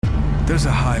There's a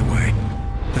highway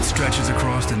that stretches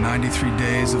across the 93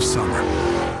 days of summer,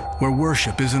 where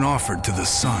worship isn't offered to the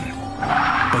sun,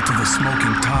 but to the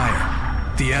smoking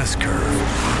tire, the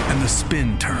S-curve, and the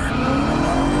spin turn.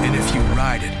 And if you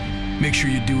ride it, make sure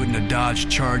you do it in a Dodge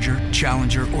Charger,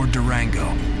 Challenger, or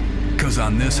Durango. 'Cause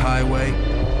on this highway,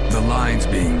 the lines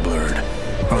being blurred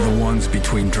are the ones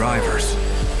between drivers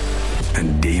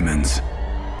and demons.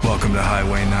 Welcome to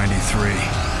Highway 93.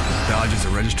 Dodge is a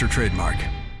registered trademark.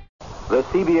 The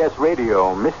CBS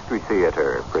Radio Mystery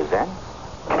Theater presents...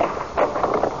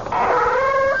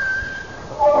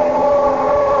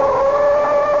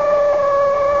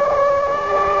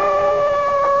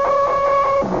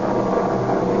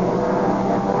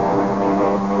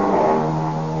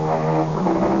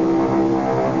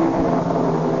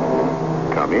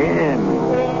 Come in.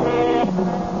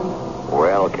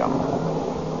 Welcome.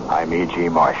 I'm E.G.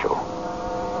 Marshall.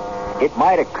 It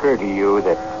might occur to you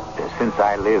that since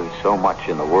I lived so much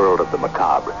in the world of the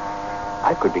macabre,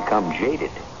 I could become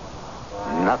jaded.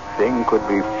 Nothing could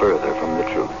be further from the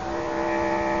truth.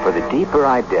 For the deeper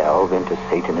I delve into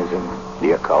Satanism,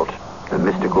 the occult, the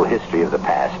mystical history of the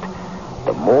past,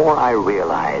 the more I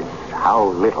realize how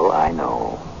little I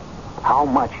know, how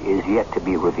much is yet to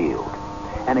be revealed.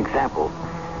 An example,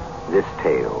 this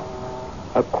tale.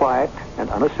 A quiet and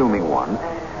unassuming one,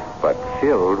 but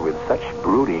filled with such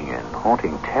brooding and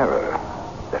haunting terror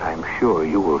that I'm sure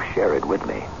you will share it with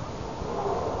me.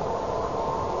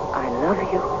 I love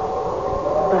you,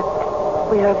 but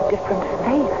we are of different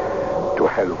faiths. To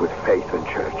hell with faith and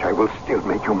church. I will still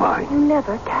make you mine. You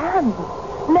never can.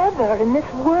 Never in this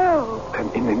world.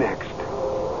 And in the next.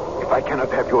 If I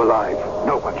cannot have you alive,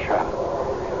 no one shall.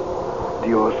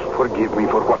 Dios, forgive me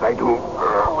for what I do.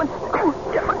 Oh,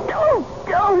 don't.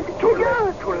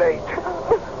 Too late.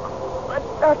 But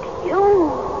not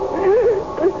you.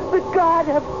 The God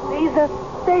of Caesar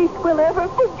faith will ever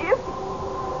forgive.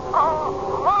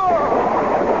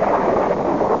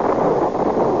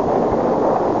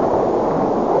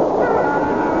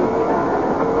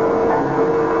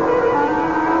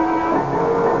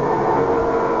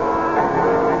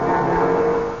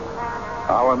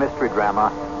 Our mystery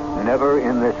drama, Never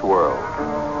in This World,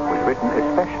 was written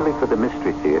especially for the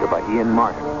Mystery Theater by Ian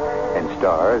Martin and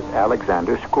stars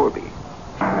Alexander Scorby.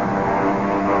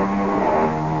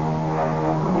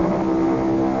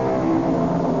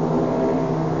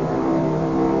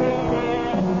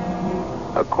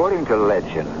 According to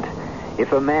legend,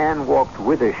 if a man walked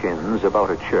withershins about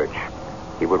a church,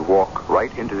 he would walk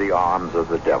right into the arms of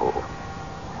the devil.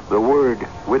 The word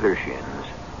withershins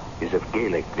is of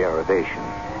Gaelic derivation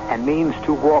and means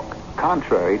to walk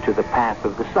contrary to the path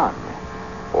of the sun,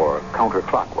 or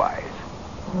counterclockwise.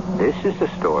 This is the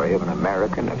story of an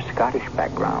American of Scottish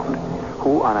background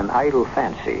who, on an idle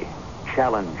fancy,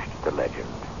 challenged the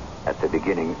legend at the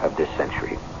beginning of this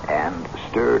century and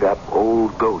stirred up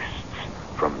old ghosts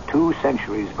from 2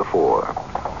 centuries before.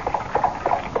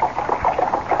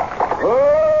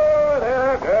 Oh,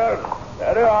 there, girl.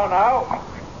 Steady on now.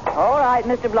 All right,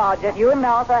 Mr. Blodgett. You and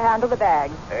Martha handle the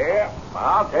bags. Yeah,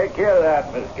 I'll take care of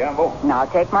that, Miss Campbell. Now,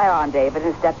 take my arm, David,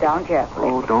 and step down carefully.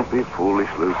 Oh, don't be foolish,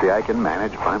 Lucy. I can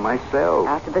manage by myself.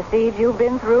 After the siege you've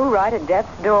been through, right at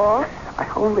death's door? I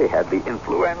only had the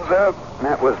influenza.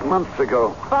 That was months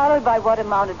ago. Followed by what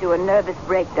amounted to a nervous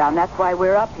breakdown. That's why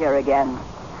we're up here again.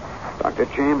 Dr.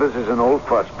 Chambers is an old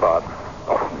fusspot.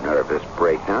 Oh, nervous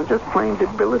breakdown. Just plain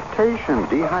debilitation,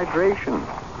 dehydration.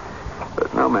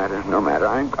 But no matter.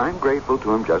 I'm grateful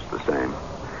to him just the same.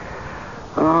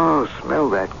 Oh, smell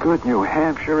that good New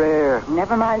Hampshire air.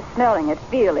 Never mind smelling it.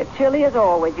 Feel it. Chilly as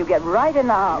always. You get right in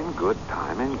the house. In good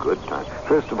time.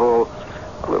 First of all,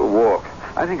 a little walk.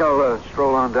 I think I'll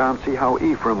stroll on down, see how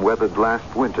Ephraim weathered last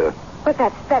winter. But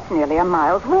that's nearly a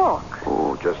mile's walk.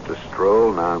 Oh, just a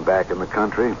stroll. Now I'm back in the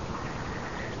country.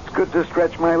 It's good to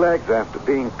stretch my legs after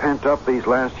being pent up these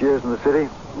last years in the city.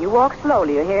 You walk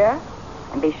slowly, you hear?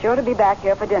 And be sure to be back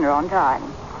here for dinner on time.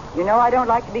 You know I don't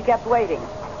like to be kept waiting.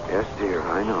 Yes, dear,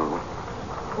 I know.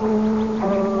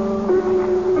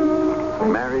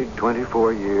 Married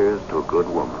 24 years to a good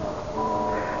woman.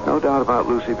 No doubt about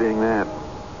Lucy being that.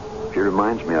 She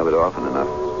reminds me of it often enough.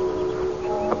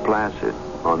 A placid,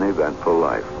 uneventful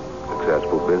life.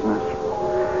 Successful business.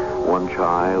 1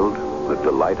 child, the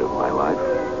delight of my life.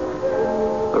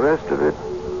 The rest of it,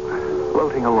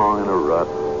 floating along in a rut,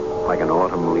 like an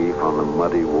autumn leaf on the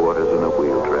muddy waters in a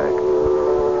wheel track.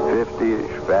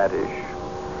 50-ish, fattish,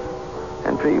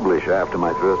 and feeblish after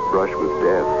my first brush with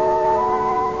death.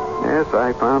 Yes,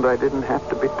 I found I didn't have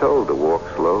to be told to walk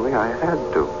slowly. I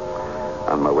had to.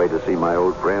 On my way to see my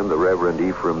old friend, the Reverend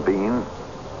Ephraim Bean.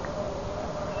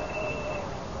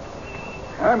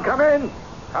 Come in.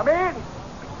 Come in.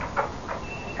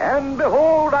 And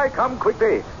behold, I come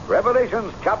quickly.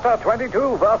 Revelations chapter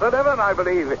 22, verse 11, I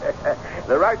believe.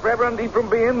 The Right Reverend Ephraim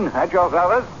Bean at your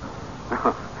service.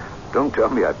 Don't tell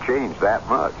me I've changed that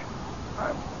much.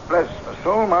 Bless my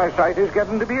soul, my sight is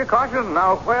getting to be a caution.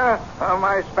 Now, where are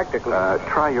my spectacles?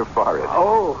 Try your forehead.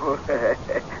 Oh,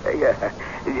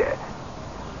 yeah.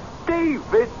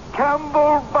 David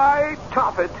Campbell by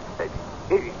Toffet.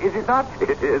 Is it not?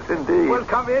 It is indeed. Well,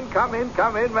 come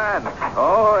in, man.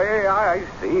 Oh, hey, I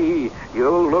see.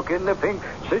 You look in the pink.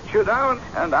 Sit you down,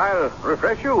 and I'll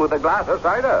refresh you with a glass of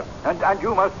cider. And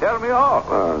you must tell me all.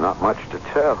 Not much to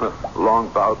tell. Long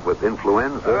bout with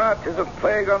influenza. 'Tis a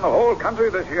plague on the whole country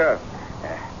this year.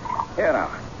 Here now.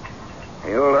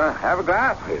 You'll have a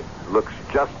glass? It looks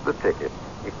just the ticket.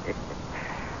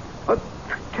 But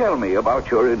tell me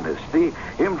about your illness. The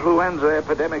influenza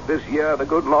epidemic this year, the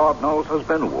good Lord knows, has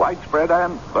been widespread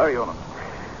and virulent.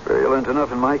 Virulent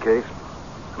enough in my case.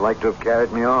 Like to have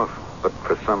carried me off. But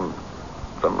for some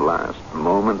last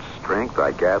moment's strength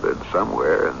I gathered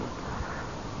somewhere and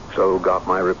so got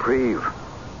my reprieve.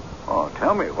 Oh,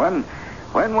 tell me, when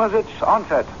was its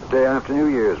onset? The day after New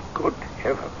Year's. Good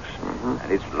heavens.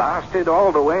 And it's lasted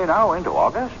all the way now into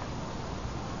August?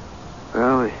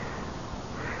 Well,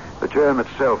 the germ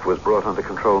itself was brought under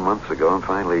control months ago and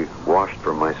finally washed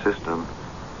from my system.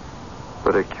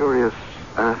 But a curious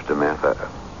aftermath,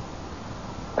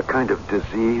 a kind of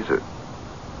disease,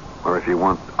 or if you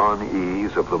want,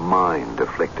 unease of the mind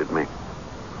afflicted me.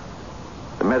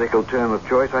 The medical term of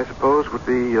choice, I suppose, would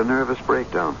be a nervous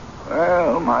breakdown.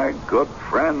 Well, my good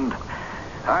friend,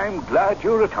 I'm glad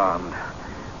you returned.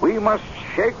 We must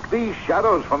shake these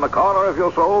shadows from the corner of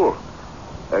your soul,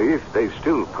 if they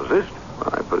still persist.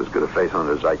 I put as good a face on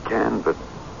it as I can, but...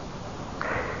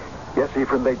 Yes,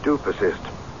 Ephraim, they do persist.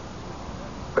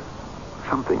 But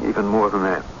something even more than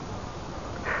that.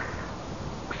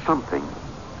 Something,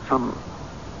 some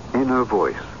inner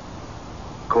voice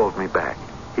called me back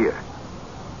here.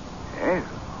 Eh?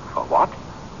 For what?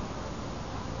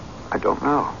 I don't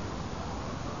know.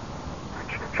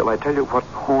 Shall I tell you what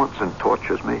haunts and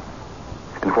tortures me?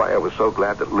 And why I was so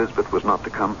glad that Lisbeth was not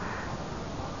to come?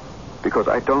 Because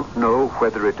I don't know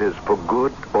whether it is for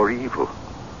good or evil.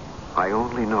 I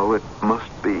only know it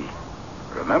must be.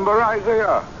 Remember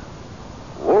Isaiah.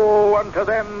 Woe unto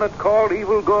them that call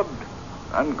evil good,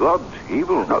 and good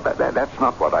evil. No, that's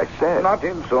not what I said. Not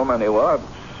in so many words.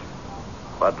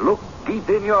 But look deep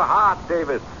in your heart,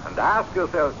 David, and ask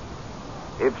yourself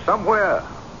if somewhere,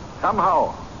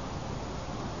 somehow,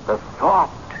 the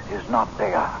thought is not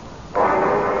there.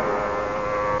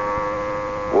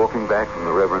 Walking back from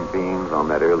the Reverend Bean's on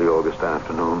that early August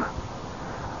afternoon,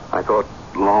 I thought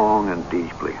long and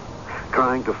deeply,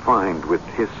 trying to find with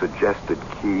his suggested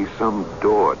key some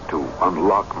door to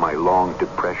unlock my long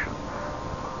depression.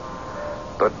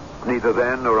 But neither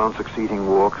then nor on succeeding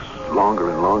walks, longer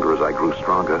and longer as I grew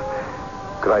stronger,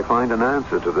 could I find an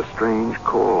answer to the strange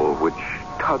call which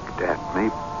tugged at me,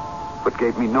 but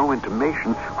gave me no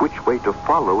intimation which way to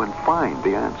follow and find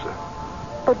the answer.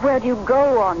 But where do you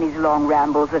go on these long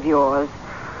rambles of yours?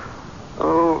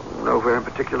 Oh, nowhere in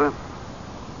particular.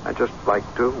 I just like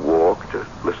to walk, to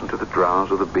listen to the drowse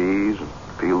of the bees and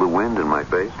feel the wind in my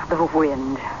face. The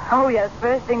wind. Oh, yes.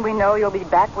 First thing we know, you'll be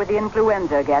back with the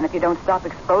influenza again if you don't stop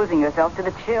exposing yourself to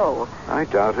the chill. I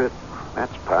doubt it.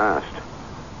 That's past.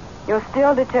 You're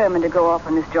still determined to go off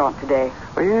on this jaunt today?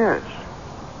 Oh, yes.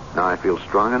 Now I feel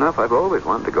strong enough. I've always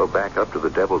wanted to go back up to the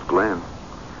Devil's Glen.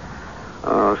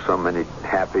 Oh, so many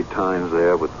happy times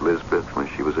there with Lisbeth when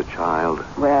she was a child.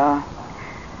 Well,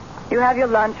 you have your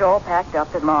lunch all packed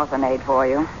up that Martha made for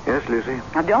you. Yes, Lucy?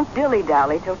 Now, don't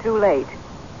dilly-dally till too late.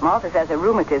 Martha says her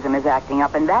rheumatism is acting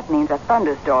up, and that means a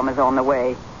thunderstorm is on the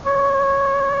way.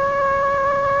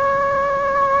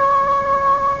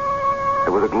 It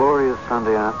was a glorious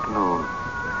Sunday afternoon.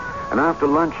 And after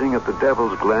lunching at the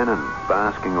Devil's Glen and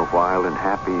basking a while in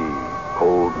happy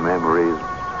old memories,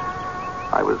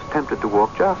 I was tempted to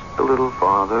walk just a little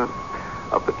farther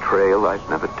up a trail I'd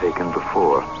never taken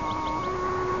before.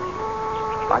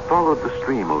 I followed the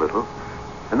stream a little,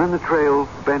 and then the trail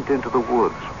bent into the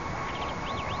woods.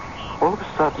 All of a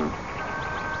sudden,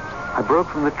 I broke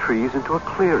from the trees into a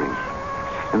clearing,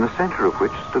 in the center of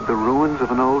which stood the ruins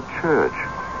of an old church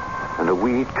and a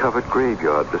weed-covered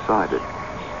graveyard beside it.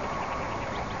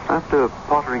 After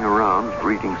pottering around,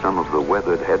 reading some of the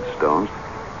weathered headstones,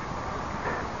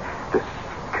 this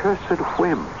cursed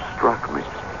whim struck me.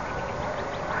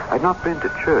 I'd not been to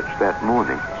church that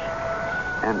morning,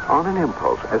 and on an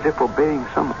impulse, as if obeying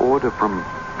some order from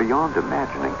beyond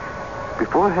imagining,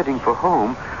 before heading for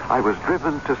home, I was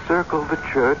driven to circle the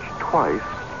church twice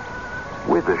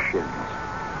with the shins.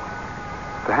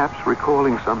 Perhaps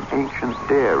recalling some ancient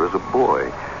dare as a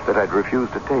boy that I'd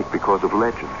refused to take because of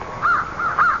legend.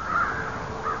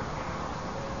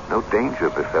 No danger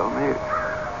befell me,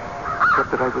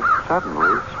 except that I was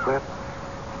suddenly swept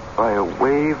by a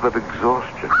wave of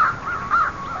exhaustion.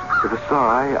 With a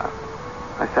sigh,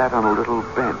 I sat on a little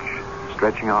bench,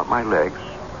 stretching out my legs,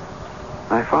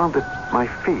 and I found that my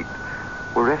feet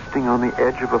were resting on the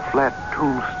edge of a flat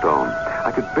tombstone.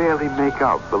 I could barely make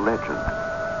out the legend.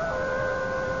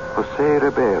 Jose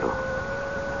Ribeiro.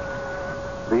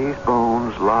 These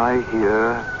bones lie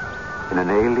here in an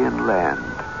alien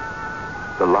land,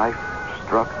 the life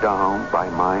struck down by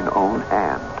mine own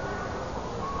hand.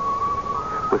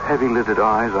 With heavy-lidded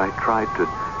eyes, I tried to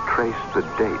trace the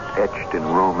date etched in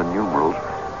Roman numerals,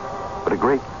 but a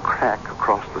great crack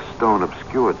across the stone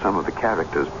obscured some of the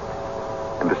characters.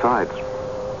 And besides,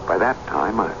 by that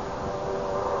time, I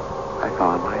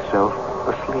found myself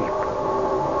asleep.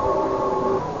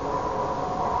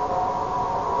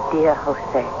 Dear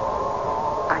Jose,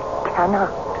 I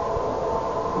cannot.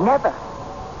 Never.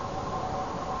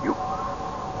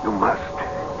 You must.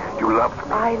 You love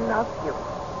me. I love you.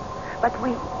 But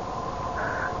we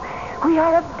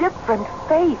are of different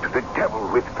faiths. To the devil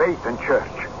with faith and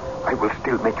church. I will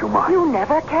still make you mine. You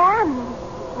never can.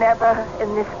 Never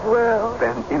in this world.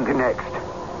 Then in the next.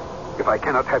 If I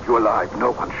cannot have you alive,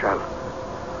 no one shall.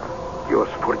 Yours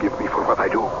forgive me for what I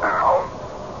do.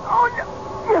 Oh, no.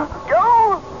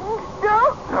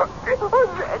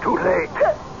 Too late.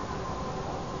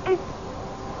 It's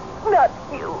not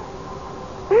you.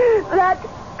 That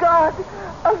God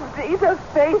of neither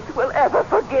faith will ever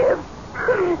forgive.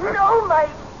 No, my...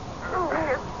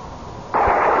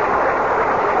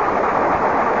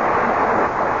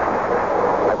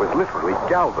 I was literally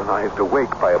galvanized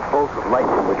awake by a bolt of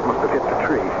lightning which must have hit the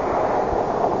tree.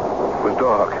 It was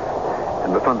dark,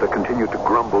 and the thunder continued to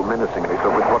grumble menacingly, so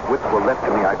with what wits were left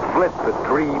to me, I fled the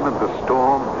dream and the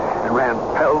storm and ran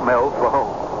pell-mell for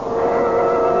home.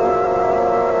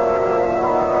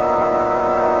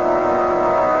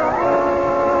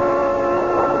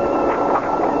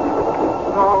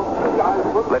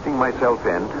 Letting myself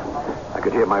in, I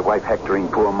could hear my wife hectoring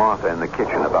poor Martha in the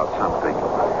kitchen about something.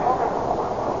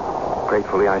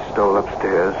 Gratefully, I stole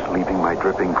upstairs, leaving my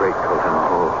dripping greatcoat in the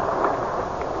hall.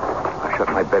 I shut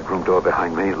my bedroom door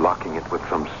behind me, locking it with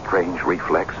some strange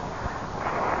reflex.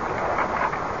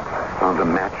 I found a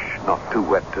match not too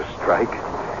wet to strike,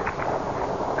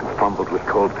 and fumbled with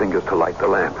cold fingers to light the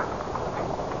lamp.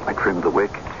 I trimmed the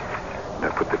wick, and I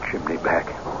put the chimney back.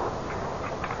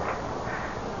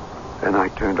 Then I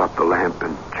turned up the lamp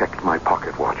and checked my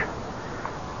pocket watch.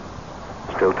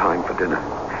 Still time for dinner.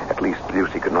 At least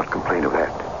Lucy could not complain of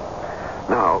that.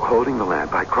 Now, holding the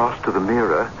lamp, I crossed to the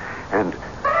mirror and...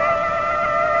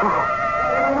 Oh,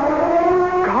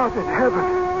 God in heaven!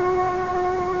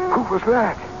 Who was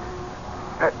that?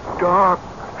 That dark,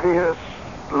 fierce,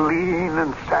 lean,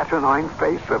 and saturnine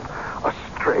face of a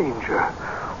stranger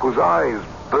whose eyes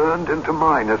burned into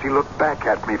mine as he looked back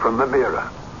at me from the mirror.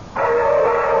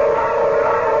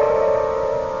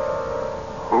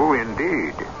 Who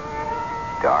indeed?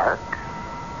 Dark?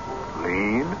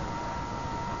 Lean?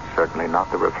 Certainly not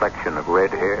the reflection of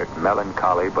red-haired,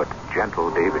 melancholy, but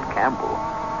gentle David Campbell.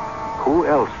 Who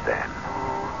else, then?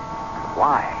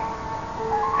 Why?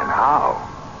 And how?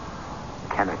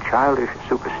 Can a childish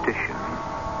superstition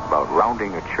about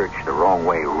rounding a church the wrong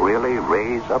way really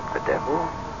raise up the devil?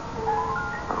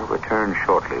 I'll return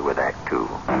shortly with Act 2.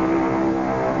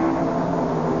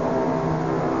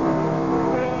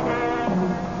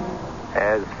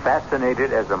 As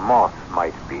fascinated as a moth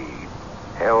might be,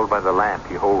 held by the lamp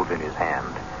he holds in his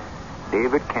hand,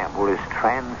 David Campbell is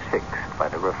transfixed by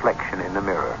the reflection in the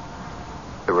mirror.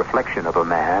 The reflection of a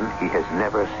man he has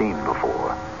never seen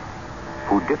before,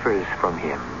 who differs from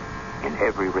him in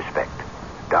every respect.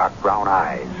 Dark brown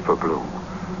eyes for Blue,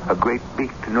 a great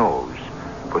beaked nose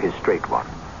for his straight one,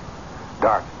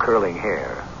 dark curling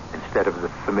hair instead of the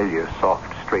familiar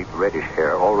soft, straight reddish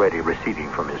hair already receding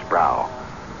from his brow.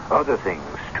 Other things,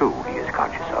 too, he is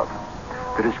conscious of.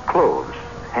 That his clothes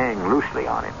hang loosely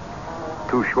on him,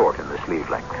 too short in the sleeve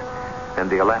length, and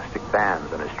the elastic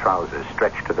bands on his trousers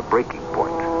stretch to the breaking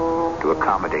point to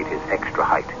accommodate his extra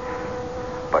height.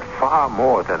 But far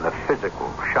more than the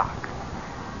physical shock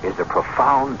is the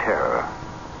profound terror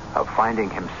of finding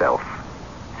himself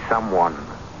someone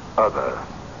other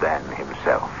than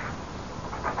himself.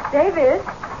 David?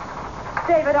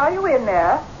 David, are you in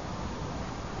there?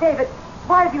 David,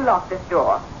 why have you locked this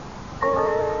door?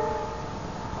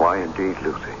 Why indeed,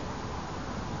 Lucy?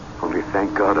 Only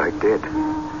thank God I did.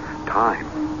 Time.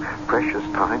 Precious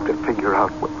time to figure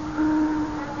out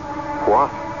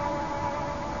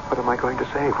I going to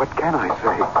say? What can I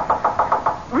say?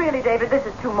 Really, David, this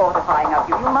is too mortifying of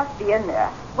you. You must be in there.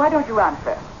 Why don't you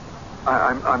answer?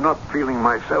 I'm not feeling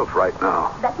myself right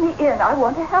now. Let me in. I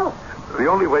want to help. The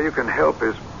only way you can help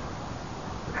is...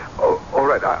 Oh, all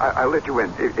right, I'll let you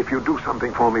in if you do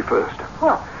something for me first.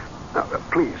 What? Now,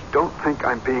 please, don't think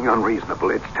I'm being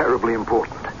unreasonable. It's terribly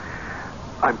important.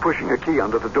 I'm pushing a key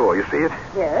under the door. You see it?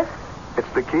 Yes. It's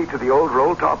the key to the old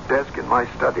roll-top desk in my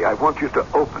study. I want you to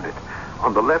open it.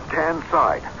 On the left-hand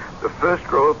side, the first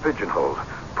row of pigeonholes.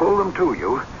 Pull them to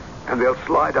you, and they'll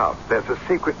slide out. There's a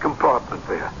secret compartment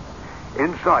there.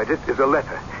 Inside it is a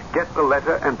letter. Get the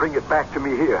letter and bring it back to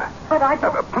me here. But I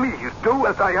don't... Please, do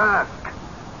as I ask.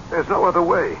 There's no other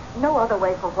way. No other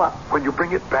way for what? When you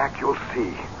bring it back, you'll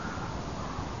see.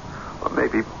 Or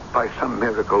maybe by some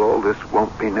miracle all this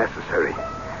won't be necessary.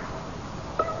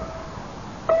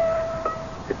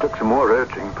 It took some more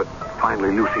urging, but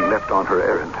finally Lucy left on her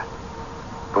errand.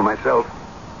 For myself,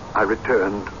 I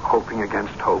returned, hoping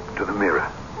against hope, to the mirror.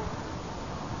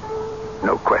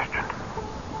 No question.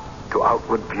 To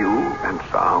outward view and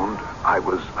sound, I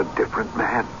was a different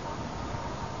man.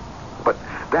 But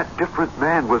that different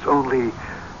man was only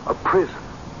a prison,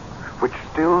 which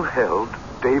still held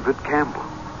David Campbell.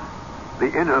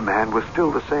 The inner man was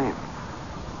still the same.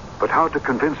 But how to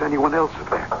convince anyone else of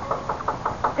that?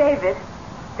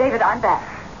 David, I'm back.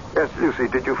 Yes, Lucy,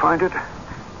 did you find it?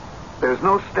 There's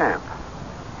no stamp.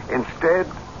 Instead,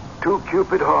 2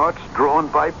 Cupid hearts drawn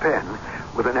by pen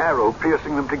with an arrow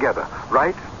piercing them together,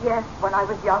 right? Yes, when I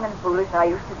was young and foolish, I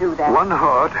used to do that. One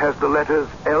heart has the letters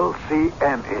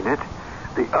LCM in it,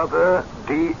 the other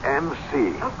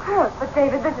DMC. Of course, but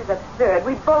David, this is absurd.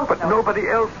 We both But know. nobody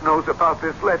else knows about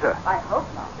this letter. I hope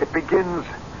not. It begins,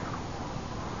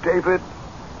 David,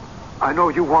 I know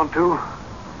you want to,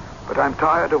 but I'm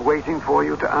tired of waiting for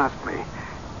you to ask me.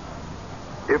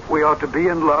 If we are to be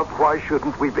in love, why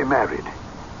shouldn't we be married?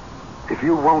 If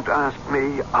you won't ask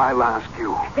me, I'll ask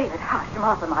you. David, hush,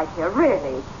 Martha might hear.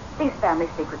 Really? These family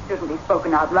secrets shouldn't be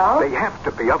spoken out loud. They have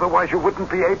to be, otherwise you wouldn't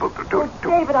be able to do...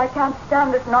 David, I can't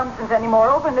stand this nonsense anymore.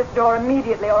 Open this door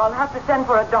immediately, or I'll have to send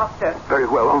for a doctor. Very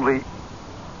well, only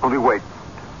wait.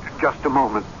 Just a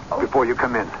moment before you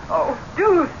come in. Oh,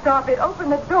 do stop it. Open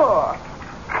the door.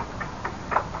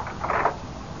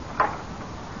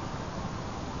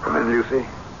 Come in, Lucy.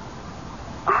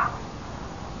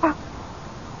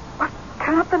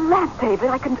 Turn up the lamp, David.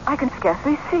 I can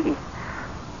scarcely see.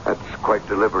 That's quite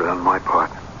deliberate on my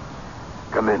part.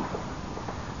 Come in.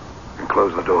 And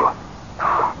close the door.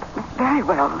 Very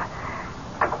well.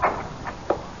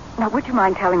 Now, would you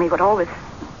mind telling me what all this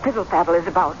fiddle-faddle is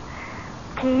about?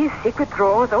 Keys, secret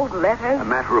drawers, old letters? A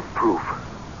matter of proof.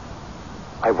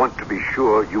 I want to be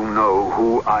sure you know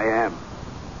who I am.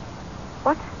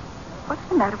 What's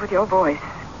the matter with your voice?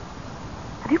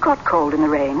 Have you caught cold in the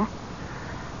rain?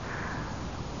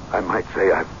 I might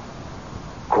say I've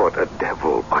caught a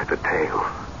devil by the tail.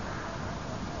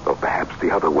 Or perhaps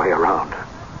the other way around.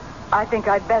 I think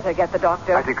I'd better get the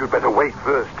doctor. I think you'd better wait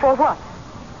first. For what?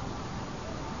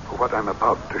 For what I'm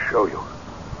about to show you.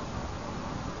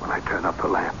 When I turn up the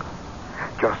lamp.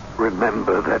 Just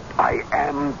remember that I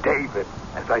am David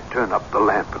as I turn up the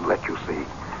lamp and let you see.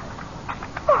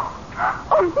 Oh,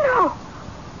 no.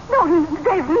 No,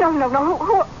 Dave, no.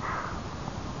 Who?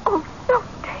 Oh, no,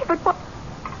 David, what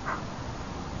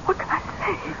can I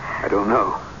say? I don't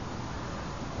know.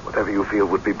 Whatever you feel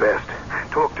would be best.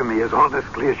 Talk to me as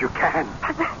honestly as you can.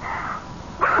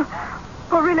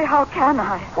 Well, really, how can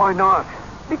I? Why not?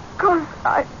 Because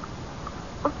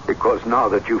now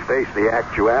that you face the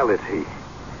actuality,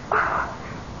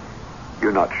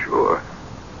 you're not sure,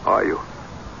 are you?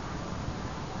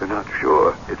 You're not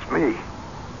sure it's me.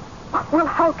 Well,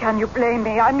 how can you blame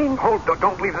me? I mean...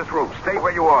 Don't leave this room. Stay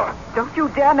where you are. Don't you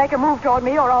dare make a move toward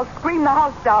me or I'll scream the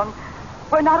house down.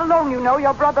 We're not alone, you know.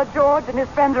 Your brother George and his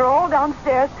friends are all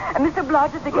downstairs. And Mr.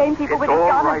 Blodge is the gamekeeper with his gun.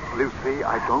 It's all right, Lucy.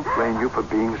 I don't blame you for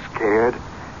being scared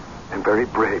and very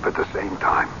brave at the same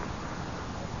time.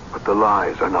 But the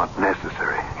lies are not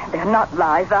necessary. They're not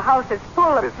lies. The house is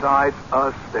full of... Besides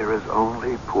us, there is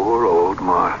only poor old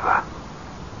Martha.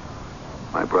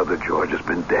 My brother George has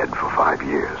been dead for 5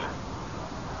 years.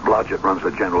 Blodgett runs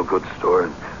a general goods store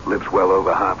and lives well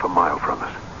over half a mile from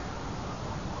us.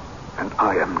 And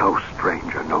I am no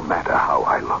stranger, no matter how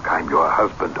I look. I'm your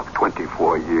husband of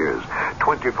 24 years.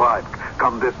 25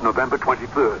 come this November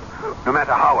 23rd. No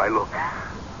matter how I look.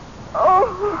 Oh,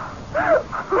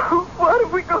 what are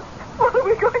we going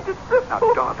to do? Now,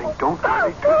 darling, don't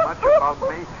worry too much about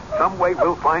me. Some way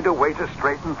we'll find a way to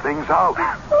straighten things out.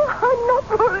 I'm not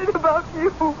worried about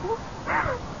you.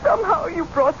 Somehow you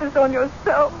brought this on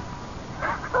yourself.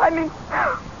 I mean,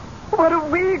 What are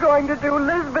we going to do,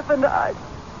 Elizabeth and I?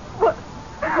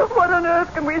 What on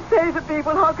earth can we say to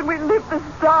people? How can we live this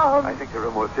down? I think there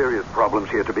are more serious problems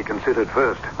here to be considered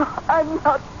first. I'm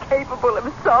not capable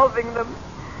of solving them.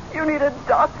 You need a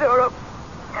doctor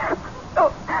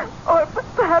or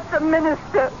perhaps a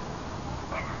minister.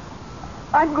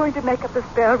 I'm going to make up a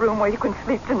spare room where you can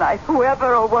sleep tonight,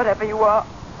 whoever or whatever you are.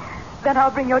 Then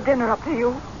I'll bring your dinner up to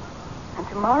you. And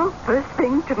tomorrow, first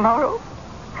thing tomorrow,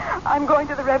 I'm going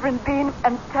to the Reverend Bean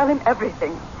and tell him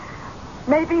everything.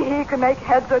 Maybe he can make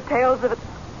heads or tails of it.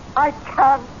 I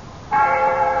can't.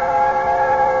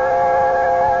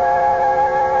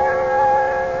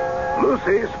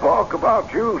 Lucy spoke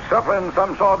about you suffering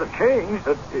some sort of change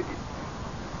that...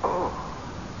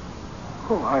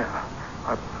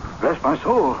 I bless my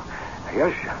soul.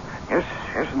 Yes,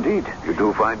 indeed. You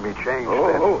do find me changed,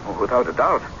 Oh, without a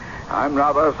doubt. I'm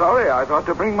rather sorry. I thought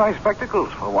to bring my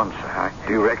spectacles for once.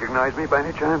 Do you recognize me by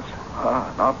any chance?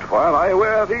 Not while I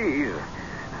wear these.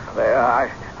 There, I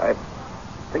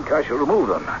think I shall remove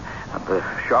them. And the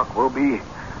shock will be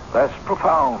less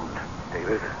profound,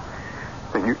 David.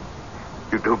 Then you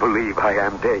do believe I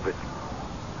am David?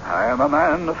 I am a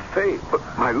man of faith. But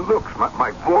my looks,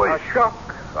 my voice... A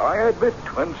shock, I admit,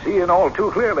 when seeing all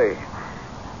too clearly.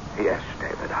 Yes,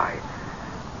 David, I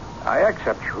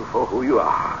accept you for who you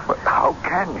are. But how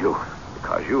can you?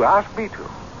 Because you asked me to.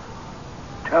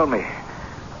 Tell me,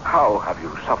 how have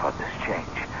you suffered this change?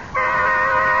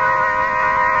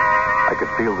 I could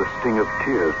feel the sting of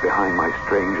tears behind my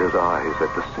stranger's eyes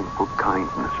at the simple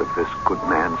kindness of this good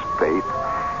man's faith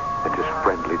and his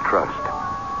friendly trust.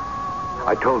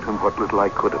 I told him what little I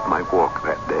could of my walk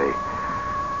that day,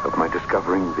 of my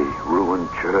discovering the ruined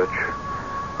church,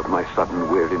 of my sudden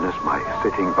weariness, my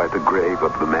sitting by the grave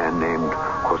of the man named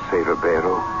Jose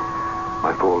Ribeiro,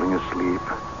 my falling asleep,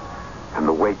 and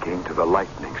the waking to the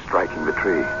lightning striking the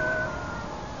tree.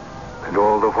 And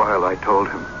all the while I told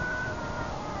him,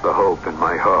 the hope in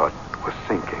my heart was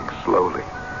sinking slowly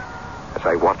as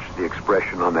I watched the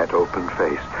expression on that open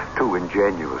face, too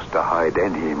ingenuous to hide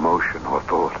any emotion or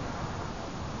thought.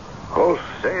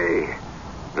 Jose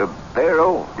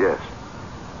Ribeiro? Yes.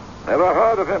 Never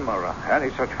heard of him or any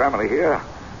such family here.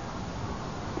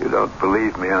 You don't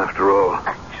believe me after all.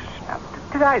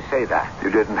 Did I say that? You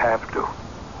didn't have to.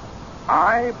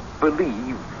 I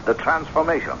believe the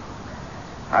transformation.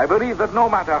 I believe that no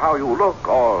matter how you look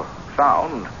or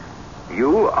sound,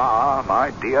 you are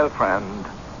my dear friend,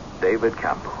 David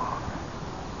Campbell.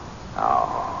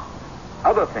 Now,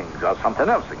 other things are something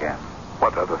else again.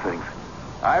 What other things?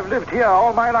 I've lived here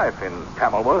all my life in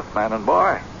Tamilworth, man and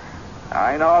boy.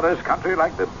 I know this country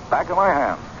like the back of my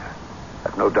hand.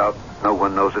 I've no doubt no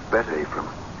one knows it better, Ephraim.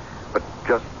 But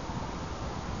just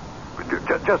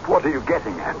what are you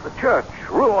getting at? The church,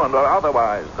 ruined or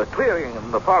otherwise, the clearing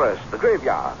in the forest, the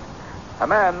graveyard. A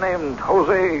man named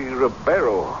Jose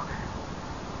Ribeiro.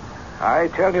 I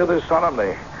tell you this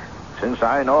solemnly, since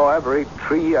I know every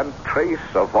tree and trace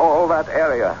of all that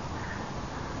area.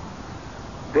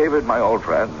 David, my old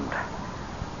friend,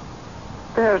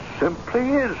 there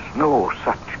simply is no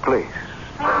such place.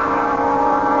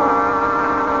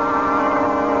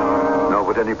 Nor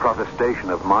would any protestation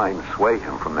of mine sway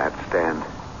him from that stand.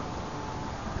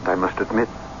 And I must admit,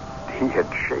 he had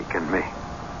shaken me.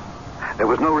 There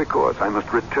was no recourse. I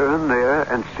must return there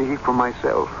and see for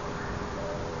myself.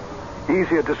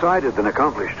 Easier decided than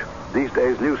accomplished. These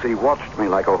days, Lucy watched me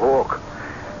like a hawk.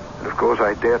 And of course,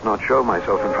 I dared not show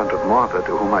myself in front of Martha,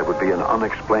 to whom I would be an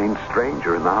unexplained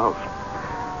stranger in the house.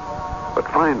 But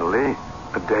finally,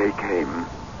 a day came.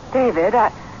 David,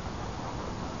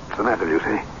 What's the matter,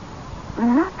 Lucy?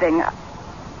 Nothing.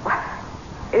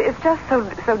 It's just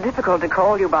so difficult to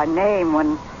call you by name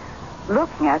when,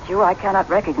 looking at you, I cannot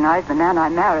recognize the man I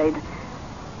married.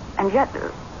 And yet...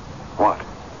 What?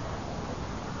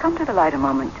 Come to the light a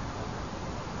moment.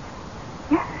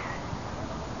 Yes.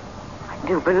 I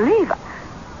do believe...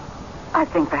 I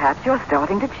think perhaps you're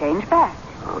starting to change back.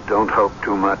 Oh, don't hope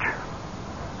too much.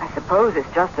 I suppose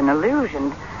it's just an illusion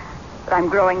that I'm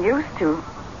growing used to.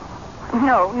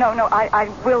 No. I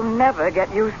will never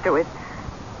get used to it.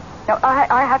 No,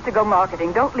 I have to go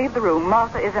marketing. Don't leave the room.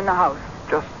 Martha is in the house.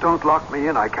 Just don't lock me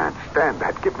in. I can't stand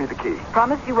that. Give me the key.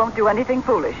 Promise you won't do anything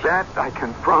foolish. That I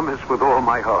can promise with all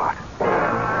my heart.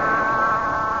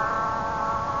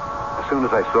 As soon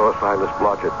as I saw Silas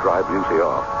Blodgett drive Lucy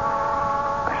off,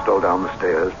 I stole down the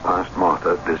stairs, past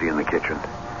Martha, busy in the kitchen,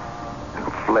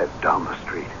 and fled down the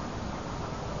street.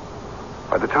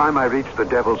 By the time I reached the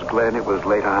Devil's Glen, it was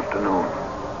late afternoon.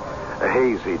 A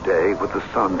hazy day with the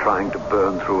sun trying to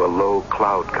burn through a low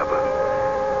cloud cover.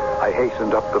 I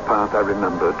hastened up the path I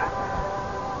remembered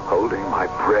holding my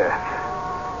breath.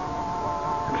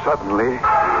 And suddenly,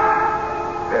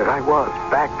 there I was,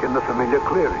 back in the familiar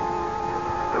clearing.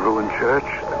 The ruined church,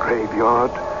 the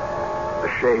graveyard, the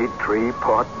shade tree,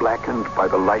 part blackened by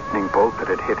the lightning bolt that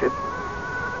had hit it.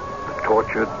 The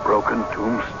tortured, broken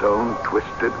tombstone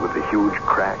twisted with a huge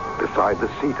crack beside the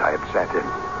seat I had sat in.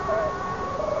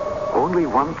 Only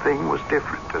one thing was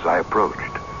different as I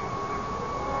approached.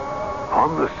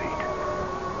 On the seat,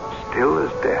 still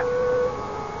as death,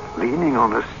 leaning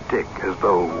on a stick as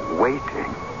though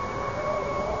waiting,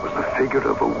 was the figure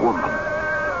of a woman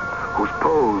whose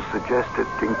pose suggested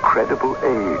incredible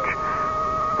age,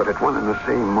 but at one and the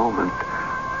same moment,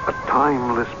 a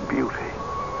timeless beauty.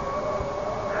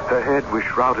 Her head was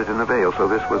shrouded in a veil, so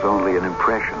this was only an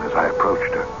impression as I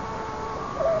approached her.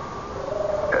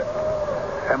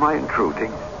 Am I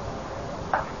intruding?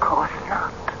 Of course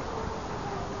not.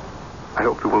 I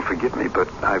hope you will forgive me, but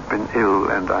I've been ill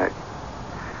and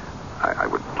I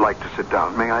would like to sit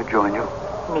down. May I join you?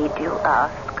 Need you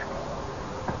ask?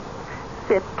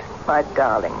 Sit, my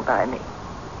darling, by me.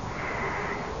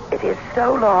 It is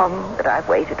so long that I've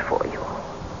waited for you,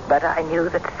 but I knew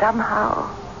that somehow,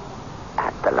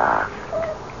 at the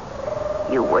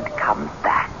last, you would come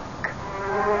back.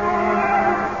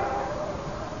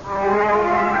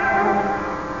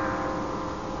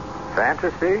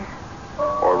 Fantasy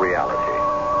or reality?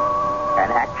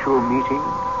 An actual meeting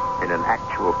in an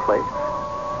actual place?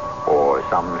 Or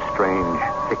some strange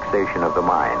fixation of the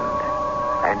mind?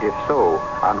 And if so,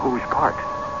 on whose part?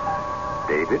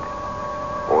 David?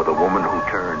 Or the woman who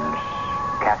turns,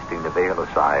 casting the veil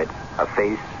aside, a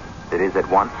face that is at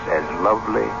once as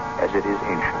lovely as it is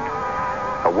ancient?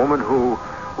 A woman who,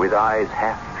 with eyes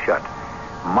half shut,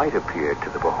 might appear to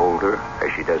the beholder,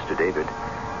 as she does to David,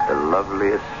 the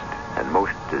loveliest and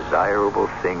most desirable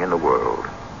thing in the world.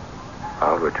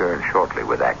 I'll return shortly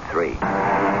with Act 3.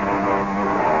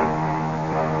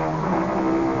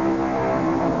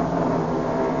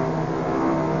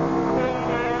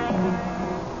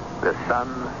 The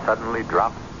sun suddenly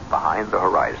drops behind the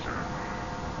horizon,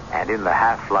 and in the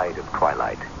half-light of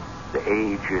twilight, the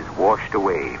age is washed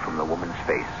away from the woman's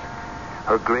face.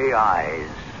 Her gray eyes,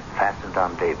 fastened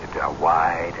on David, are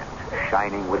wide and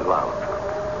shining with love.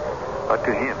 But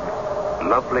to him,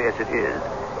 lovely as it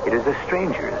is a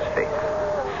stranger's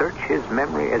face. Search his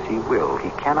memory as he will, he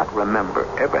cannot remember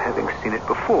ever having seen it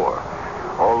before,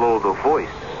 although the voice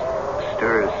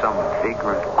stirs some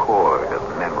vagrant chord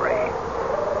of memory.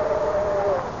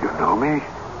 You know me?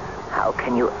 How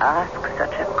can you ask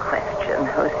such a question,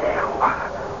 Jose?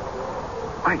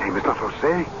 My name is not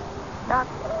Jose. Not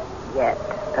yet,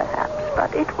 perhaps,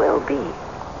 but it will be.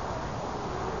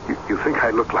 You think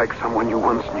I look like someone you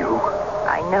once knew?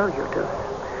 I know you do,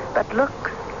 but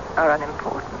looks are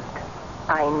unimportant.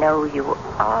 I know you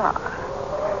are.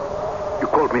 You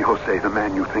called me Jose, the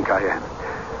man you think I am.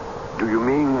 Do you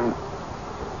mean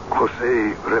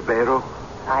Jose Ribeiro?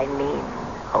 I mean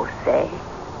Jose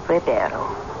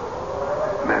Ribeiro.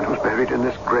 The man who's buried in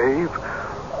this grave?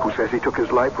 Who says he took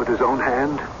his life with his own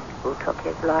hand? Who took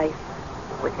his life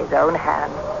with his own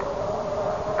hand,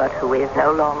 but who is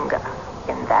no longer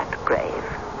in that grave.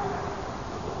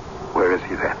 Where is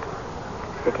he then?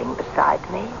 Sitting beside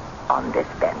me on this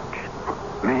bench.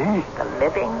 Me? The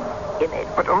living image.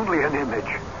 But only an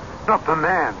image. Not the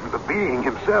man, the being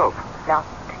himself. Not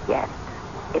yet.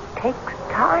 It takes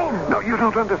time. No, you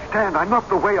don't understand. I'm not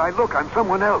the way I look. I'm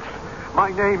someone else.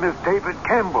 My name is David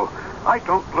Campbell. I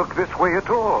don't look this way at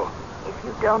all. If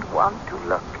you don't want to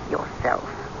look yourself,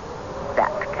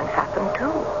 that can happen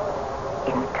too.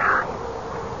 In time.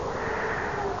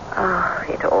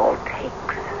 It all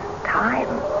takes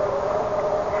time.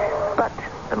 But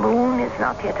the moon is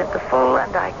not yet at the full,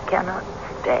 and I cannot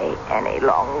stay any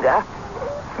longer.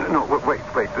 No, wait.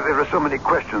 There are so many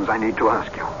questions I need to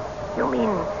ask you. You mean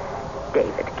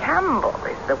David Campbell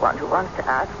is the one who wants to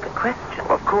ask the question?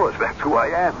 Of course, that's who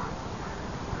I am.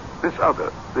 This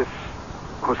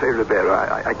Jose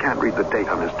Rivera, I can't read the date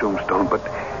on his tombstone, but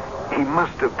he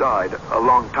must have died a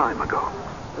long time ago.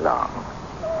 Long.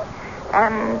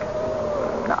 And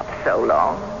not so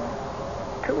long.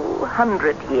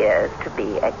 200 years, to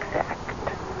be exact.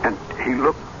 And he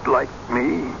looked like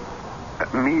me?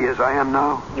 Me as I am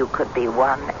now? You could be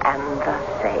one and the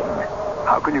same.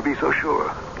 How can you be so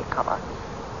sure? Because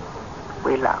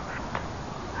we loved.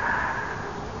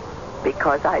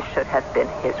 Because I should have been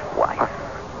his wife.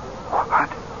 What?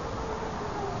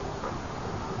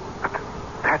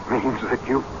 That means that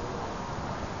you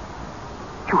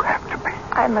have to be.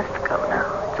 I must go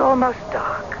now. It's almost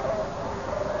dark.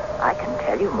 I can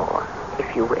tell you more,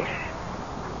 if you wish.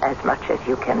 As much as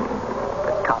you can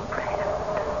comprehend.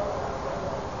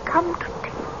 come to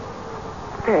tea.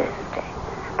 Thursday,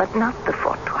 but not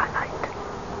before twilight.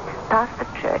 Past the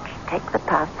church, take the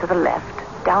path to the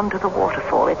left, down to the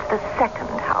waterfall. It's the second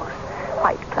house.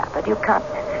 White placard. You can't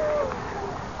miss it.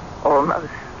 It's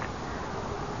almost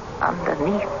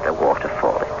underneath the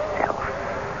waterfall itself.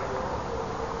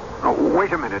 Oh,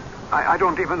 wait a minute. I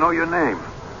don't even know your name.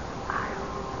 I'll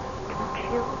teach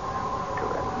you to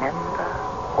remember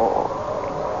all.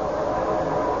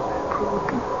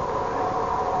 Prudence.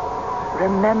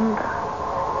 Remember.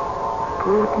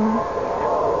 Prudence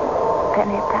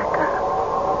Pennypacker.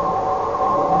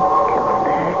 Till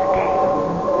Thursday,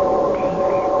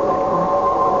 David.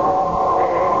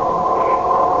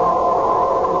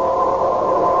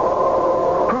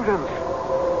 Prudence!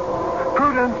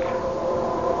 Prudence!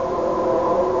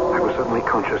 I was suddenly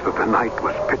conscious that the night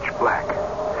was pitch black.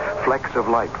 Flecks of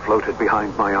light floated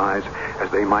behind my eyes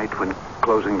as they might when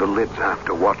closing the lids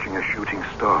after watching a shooting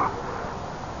star.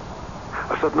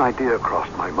 A sudden idea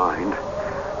crossed my mind,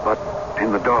 but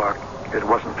in the dark, it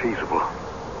wasn't feasible.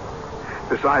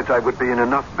 Besides, I would be in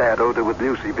enough bad odor with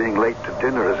Lucy being late to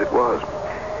dinner as it was.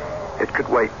 It could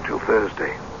wait till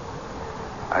Thursday.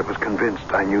 I was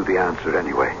convinced I knew the answer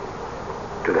anyway,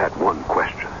 to that one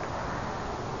question.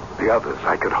 The others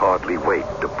I could hardly wait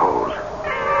to pose.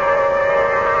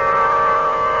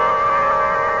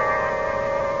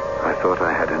 I thought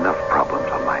I had enough problems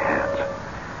on my hands.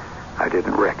 I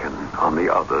didn't reckon on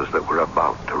the others that were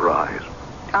about to rise.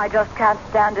 I just can't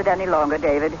stand it any longer,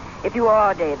 David. If you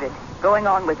are David, going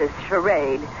on with this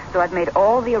charade, so I've made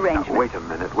all the arrangements. Now, wait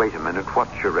a minute. What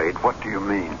charade? What do you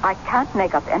mean? I can't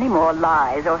make up any more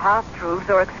lies or half-truths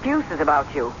or excuses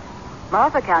about you.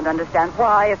 Martha can't understand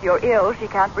why, if you're ill, she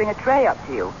can't bring a tray up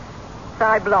to you.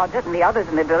 Cy Blodgett and the others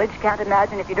in the village can't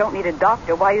imagine if you don't need a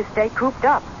doctor why you stay cooped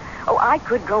up. Oh, I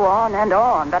could go on and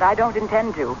on, but I don't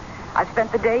intend to. I've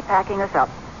spent the day packing us up.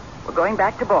 We're going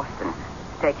back to Boston.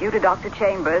 Take you to Dr.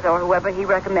 Chambers or whoever he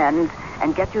recommends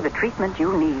and get you the treatment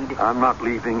you need. I'm not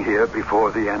leaving here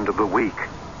before the end of the week.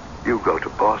 You go to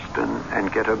Boston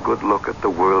and get a good look at the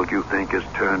world you think is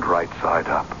turned right side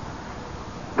up.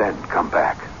 Then come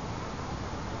back.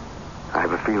 I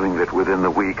have a feeling that within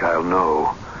the week I'll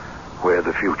know where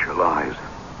the future lies.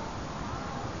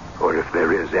 Or if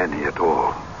there is any at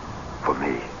all for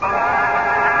me.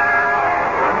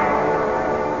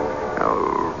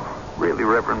 Really,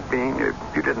 Reverend Bean, you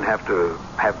didn't have to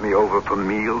have me over for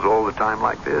meals all the time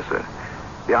like this.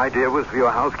 The idea was for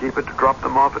your housekeeper to drop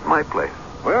them off at my place.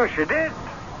 Well, she did.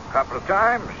 A couple of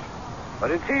times. But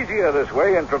it's easier this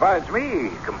way and provides me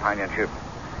companionship.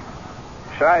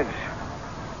 Besides,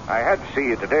 I had to see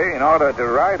you today in order to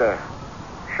write a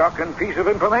shocking piece of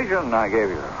information I gave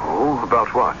you. Oh,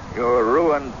 about what? Your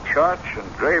ruined church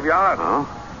and graveyard. Oh?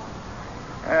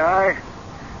 Yeah,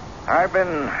 I've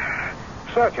been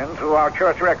searching through our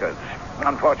church records.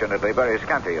 Unfortunately, very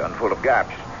scanty and full of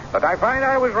gaps. But I find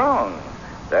I was wrong.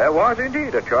 There was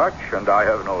indeed a church, and I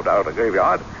have no doubt a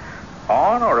graveyard,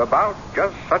 on or about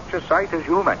just such a site as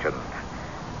you mentioned.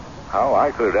 How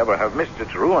I could ever have missed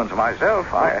its ruins myself,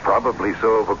 Probably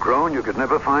so overgrown you could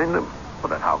never find them.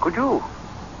 Well, then how could you?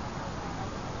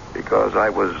 Because I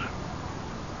was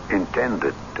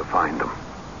intended to find them.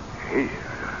 Gee,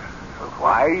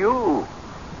 why you?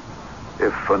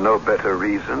 If for no better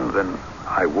reason than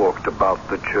I walked about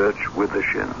the church with the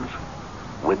shins.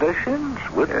 With the shins?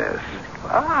 Yes.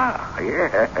 Ah,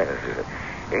 yes.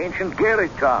 Ancient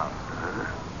Gaelic tongue.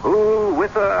 Who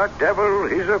with a devil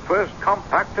his first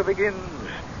compact begins,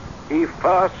 he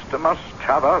first must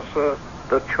traverse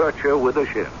the church with the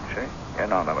shins.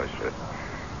 Anonymous.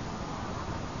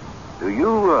 Do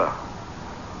you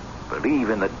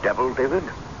believe in the devil, David?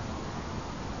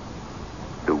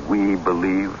 Do we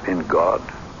believe in God?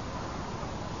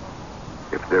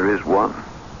 If there is one,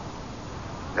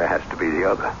 there has to be the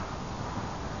other.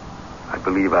 I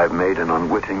believe I've made an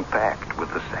unwitting pact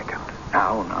with the second.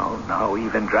 No,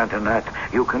 even granting that,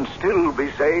 you can still be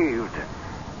saved.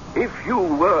 If you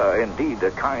were indeed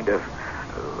a kind of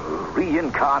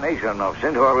reincarnation of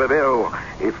Saint Aureville,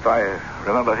 if I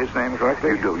remember his name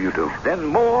correctly. You do. Then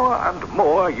more and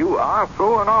more you are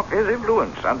throwing off his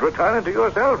influence and returning to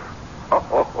yourself.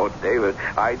 Oh, David,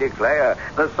 I declare,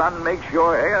 the sun makes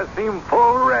your hair seem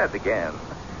full red again.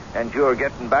 And you're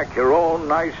getting back your own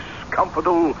nice,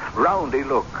 comfortable, roundy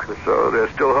look. So there's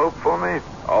still hope for me?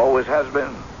 Always has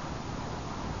been.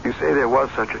 You say there was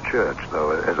such a church,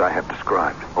 though, as I have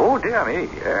described. Oh, dear me,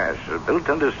 yes. Built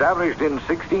and established in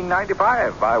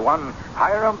 1695 by one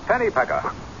Hiram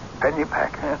Pennypacker.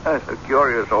 Pennypacker? Yes, a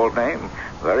curious old name.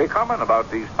 Very common about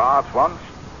these parts once.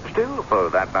 Still, for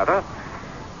that matter.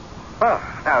 Well,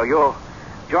 now, you'll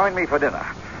join me for dinner.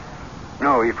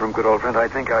 No, Ephraim, good old friend. I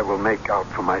think I will make out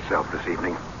for myself this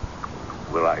evening.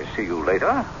 Will I see you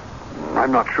later?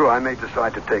 I'm not sure. I may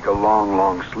decide to take a long,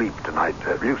 long sleep tonight.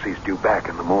 Lucy's due back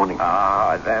in the morning.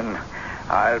 Then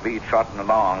I'll be trotting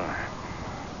along.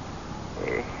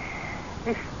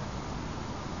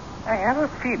 I have a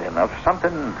feeling of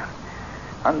something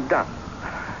undone.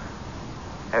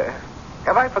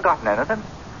 Have I forgotten anything?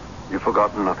 You've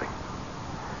forgotten nothing.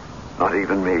 Not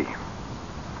even me,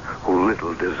 who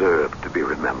little deserved to be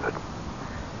remembered.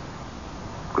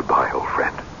 Goodbye, old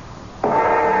friend.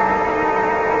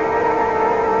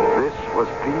 This was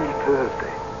the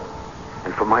Thursday,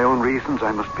 and for my own reasons,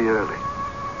 I must be early.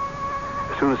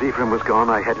 As soon as Ephraim was gone,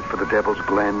 I headed for the Devil's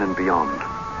Glen and beyond.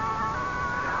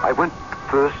 I went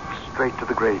first straight to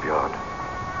the graveyard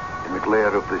in the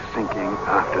glare of the sinking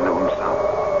afternoon sun.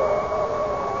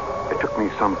 It took me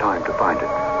some time to find it.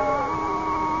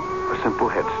 A simple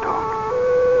headstone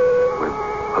with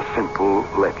a simple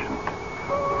legend.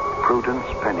 Prudence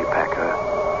Pennypacker,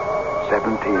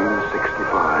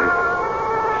 1765,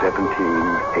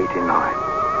 1789.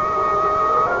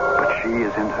 But she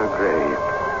is in her grave,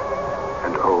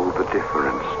 and oh, the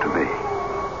difference to me.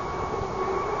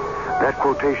 That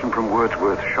quotation from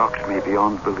Wordsworth shocked me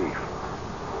beyond belief.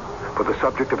 For the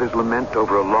subject of his lament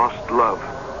over a lost love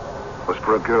was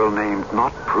for a girl named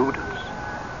not Prudence,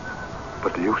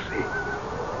 but Lucy.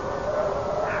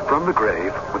 From the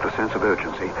grave, with a sense of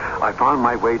urgency, I found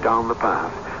my way down the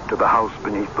path to the house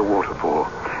beneath the waterfall,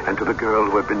 and to the girl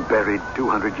who had been buried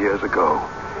 200 years ago,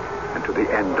 and to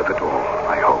the end of it all,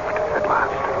 I hoped, at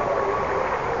last.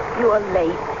 You are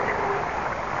late.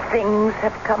 Things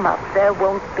have come up. There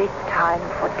won't be time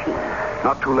for tea.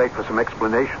 Not too late for some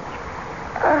explanations.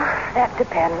 That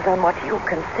depends on what you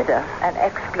consider an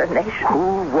explanation.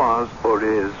 Who was or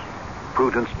is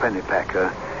Prudence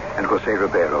Pennypacker and Jose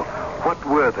Ribeiro? What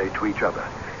were they to each other?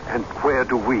 And where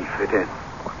do we fit in?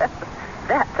 Well,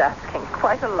 that's asking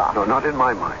quite a lot. No, not in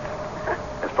my mind.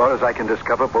 As far as I can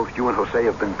discover, both you and Jose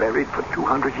have been buried for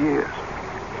 200 years.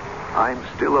 I'm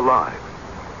still alive,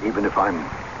 even if I'm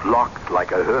locked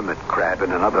like a hermit crab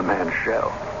in another man's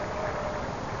shell.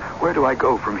 Where do I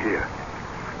go from here?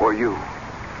 Or you?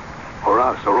 Or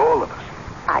us? Or all of us?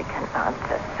 I can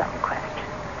answer some questions.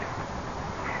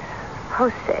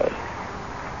 Jose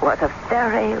was a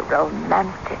very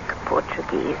romantic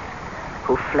Portuguese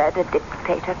who fled a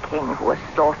dictator king who was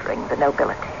slaughtering the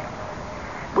nobility.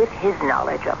 With his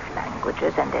knowledge of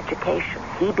languages and education,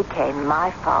 he became my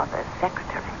father's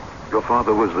secretary. Your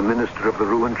father was the minister of the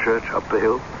ruined church up the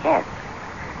hill? Yes.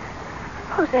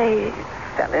 Jose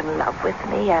fell in love with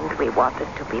me, and we wanted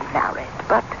to be married,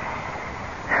 but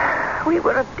we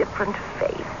were of different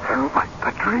faiths. Oh,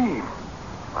 the dream.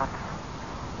 What?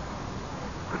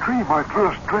 The dream I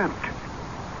first dreamt.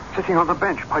 Sitting on the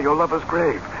bench by your lover's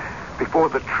grave, before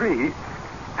the tree,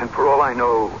 and for all I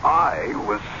know, I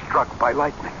was struck by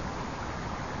lightning.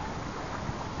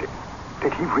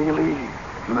 Did he really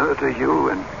murder you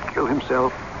and kill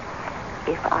himself?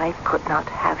 If I could not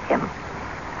have him,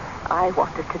 I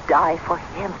wanted to die for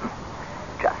him,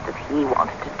 just as he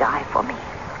wanted to die for me.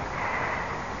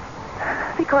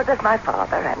 Because of my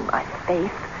father and my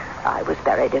faith, I was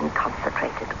buried in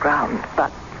consecrated ground,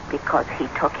 but because he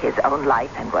took his own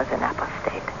life and was an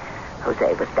apostate,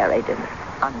 Jose was buried in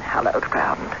unhallowed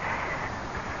ground.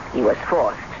 He was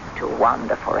forced to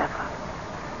wander forever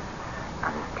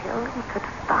until he could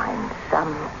find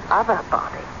some other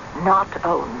body not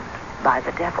owned by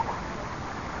the devil.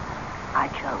 I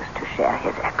chose to share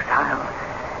his exile,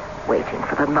 waiting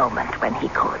for the moment when he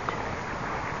could.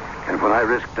 And when I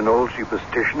risked an old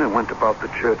superstition and went about the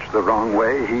church the wrong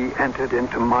way, he entered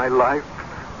into my life,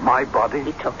 my body.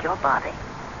 He took your body,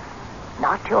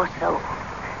 not your soul.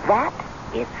 That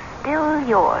is still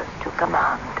yours to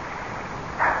command.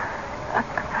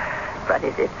 But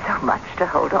is it so much to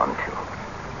hold on to?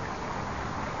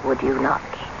 Would you not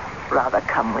rather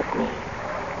come with me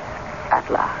at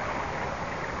last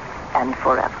and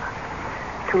forever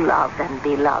to love and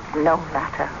be loved no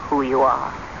matter who you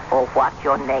are or what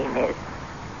your name is?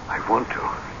 I want to,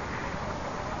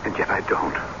 and yet I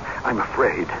don't. I'm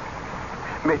afraid.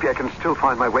 Maybe I can still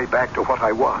find my way back to what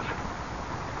I was.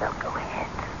 So go ahead.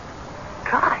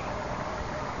 Try.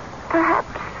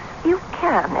 Perhaps you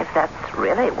can if that's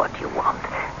really what you want.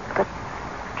 But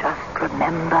just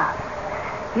remember,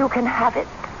 you can have it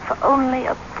for only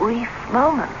a brief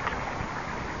moment.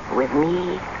 With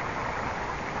me,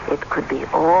 it could be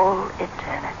all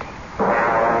eternity.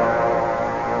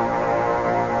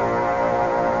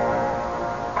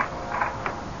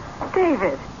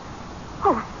 David.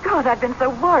 Oh, God, I've been so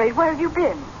worried. Where have you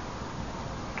been?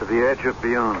 To the edge of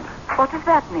beyond. What does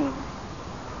that mean?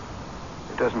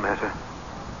 doesn't matter.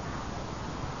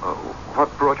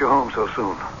 What brought you home so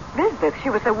soon? Lisbeth, she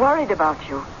was so worried about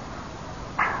you.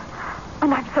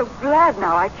 And I'm so glad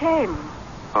now I came.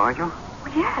 Are you?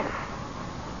 Yes.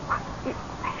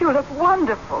 You look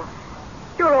wonderful.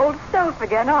 Your old self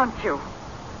again, aren't you?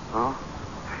 Oh?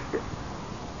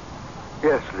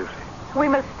 Yes, Lucy. We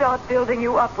must start building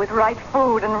you up with right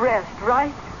food and rest,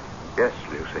 right? Yes,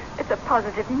 Lucy. It's a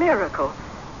positive miracle.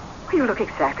 You look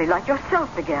exactly like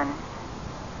yourself again.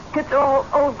 It's all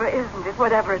over, isn't it,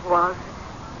 whatever it was?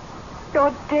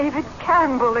 You're David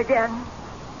Campbell again.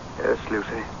 Yes,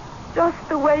 Lucy. Just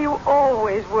the way you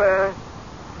always were.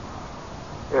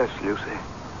 Yes, Lucy.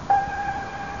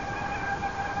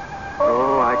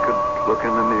 Oh, I could look in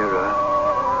the mirror.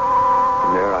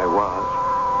 And there I was.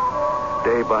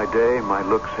 Day by day, my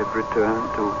looks had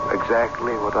returned to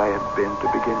exactly what I had been to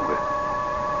begin with.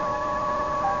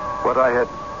 What I had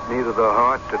neither the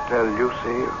heart to tell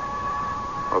Lucy,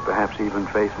 or perhaps even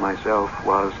face myself,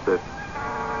 was that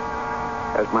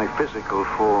as my physical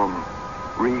form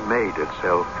remade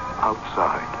itself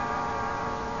outside,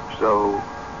 so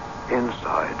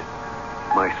inside,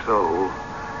 my soul,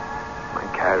 my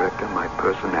character, my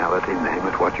personality, name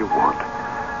it what you want,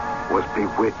 was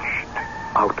bewitched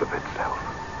out of itself.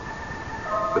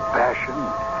 The passion,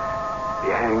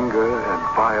 the anger and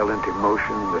violent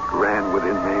emotion that ran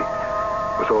within me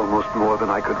was almost more than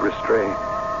I could restrain.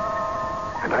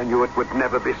 And I knew it would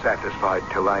never be satisfied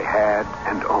till I had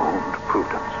and owned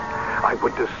Prudence. I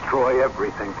would destroy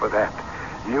everything for that.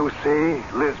 Lucy,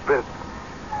 Lisbeth,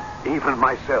 even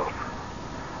myself.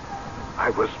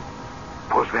 I was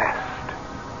possessed.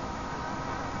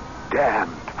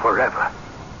 Damned forever.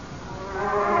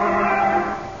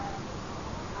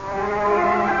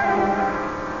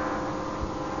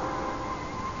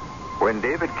 When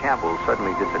David Campbell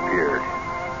suddenly disappeared,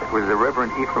 it was the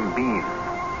Reverend Ephraim Bean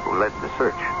who led the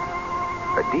search.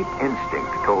 A deep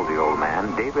instinct told the old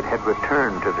man David had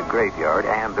returned to the graveyard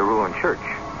and the ruined church,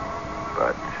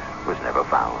 but was never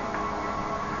found.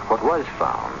 What was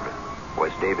found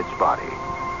was David's body,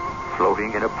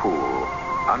 floating in a pool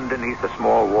underneath a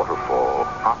small waterfall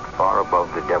not far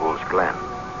above the Devil's Glen.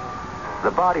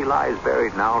 The body lies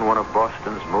buried now in one of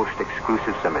Boston's most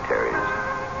exclusive cemeteries.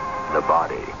 The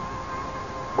body,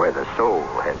 where the soul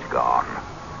has gone,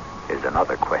 is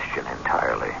another question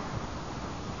entirely.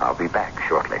 I'll be back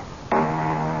shortly.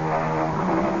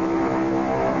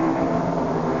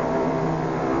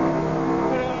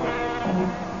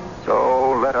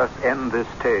 So let us end this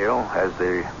tale, as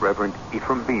the Reverend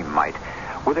Ephraim Bean might,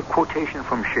 with a quotation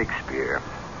from Shakespeare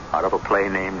out of a play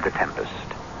named The Tempest.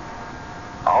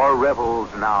 Our revels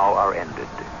now are ended.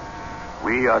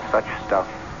 We are such stuff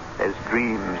as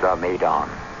dreams are made on,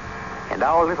 and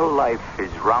our little life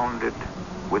is rounded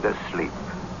with a sleep.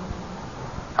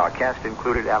 Our cast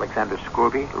included Alexander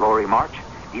Scourby, Laurie March,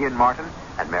 Ian Martin,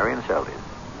 and Marion Seldes.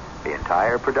 The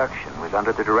entire production was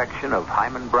under the direction of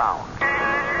Hyman Brown.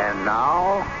 And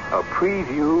now, a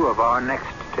preview of our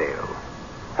next tale.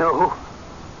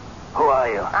 Who are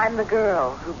you? I'm the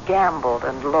girl who gambled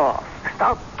and lost.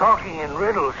 Stop talking in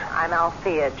riddles. I'm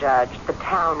Althea, Judge, the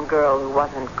town girl who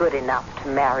wasn't good enough to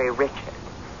marry Richard.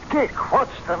 Dick,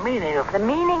 what's the meaning of... The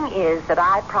meaning is that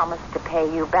I promised to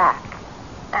pay you back.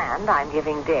 And I'm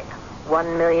giving Dick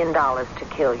 $1 million to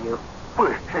kill you.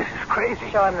 Well, this is crazy.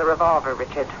 Show him the revolver,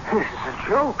 Richard. This is a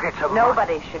joke. It's a...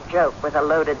 Nobody should joke with a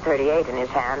loaded .38 in his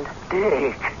hand.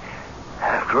 Dick,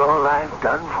 after all I've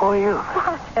done for you...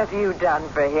 What have you done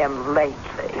for him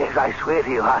lately? Dick, I swear to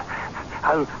you,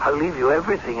 I'll leave you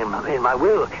everything in my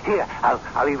will. Here,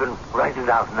 I'll even write it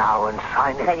out now and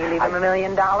sign it. Can you leave him $1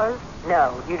 million?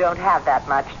 No, you don't have that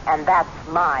much, and that's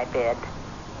my bid.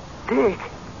 Dick,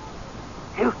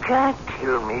 you can't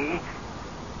kill me.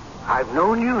 I've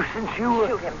known you since you were...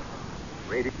 Shoot him.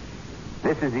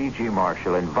 This is E.G.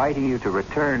 Marshall inviting you to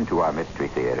return to our Mystery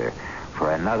Theater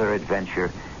for another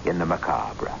adventure in the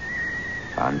macabre.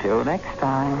 Until next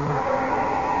time,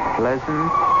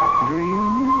 pleasant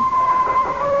dreams.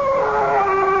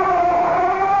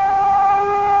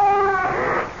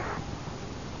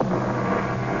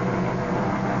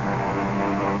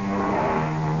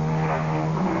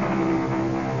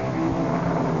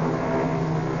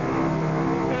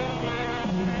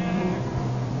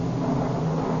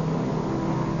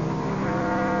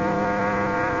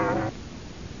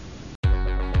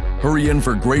 Hurry in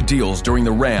for great deals during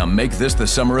the Ram Make This the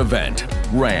Summer event.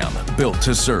 Ram, built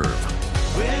to serve.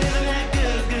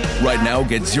 Right now,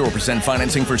 get 0%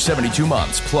 financing for 72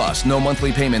 months, plus no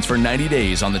monthly payments for 90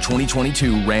 days on the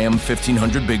 2022 Ram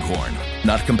 1500 Bighorn.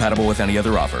 Not compatible with any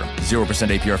other offer.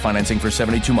 0% APR financing for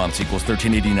 72 months equals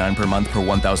 $13.89 per month per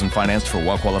 1,000 financed for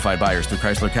well-qualified buyers through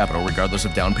Chrysler Capital, regardless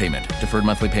of down payment. Deferred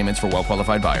monthly payments for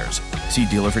well-qualified buyers. See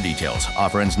dealer for details.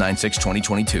 Offer ends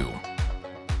 9/6/2022.